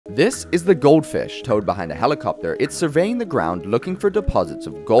This is the Goldfish. Towed behind a helicopter, it's surveying the ground looking for deposits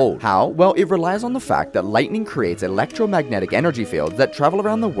of gold. How? Well, it relies on the fact that lightning creates electromagnetic energy fields that travel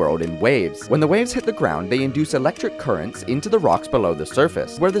around the world in waves. When the waves hit the ground, they induce electric currents into the rocks below the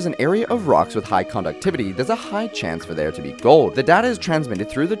surface. Where there's an area of rocks with high conductivity, there's a high chance for there to be gold. The data is transmitted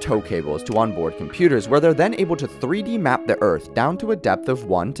through the tow cables to onboard computers, where they're then able to 3D map the Earth down to a depth of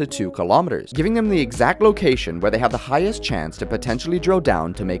 1 to 2 kilometers, giving them the exact location where they have the highest chance to potentially drill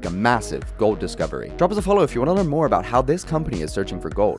down to make a massive gold discovery. Drop us a follow if you want to learn more about how this company is searching for gold.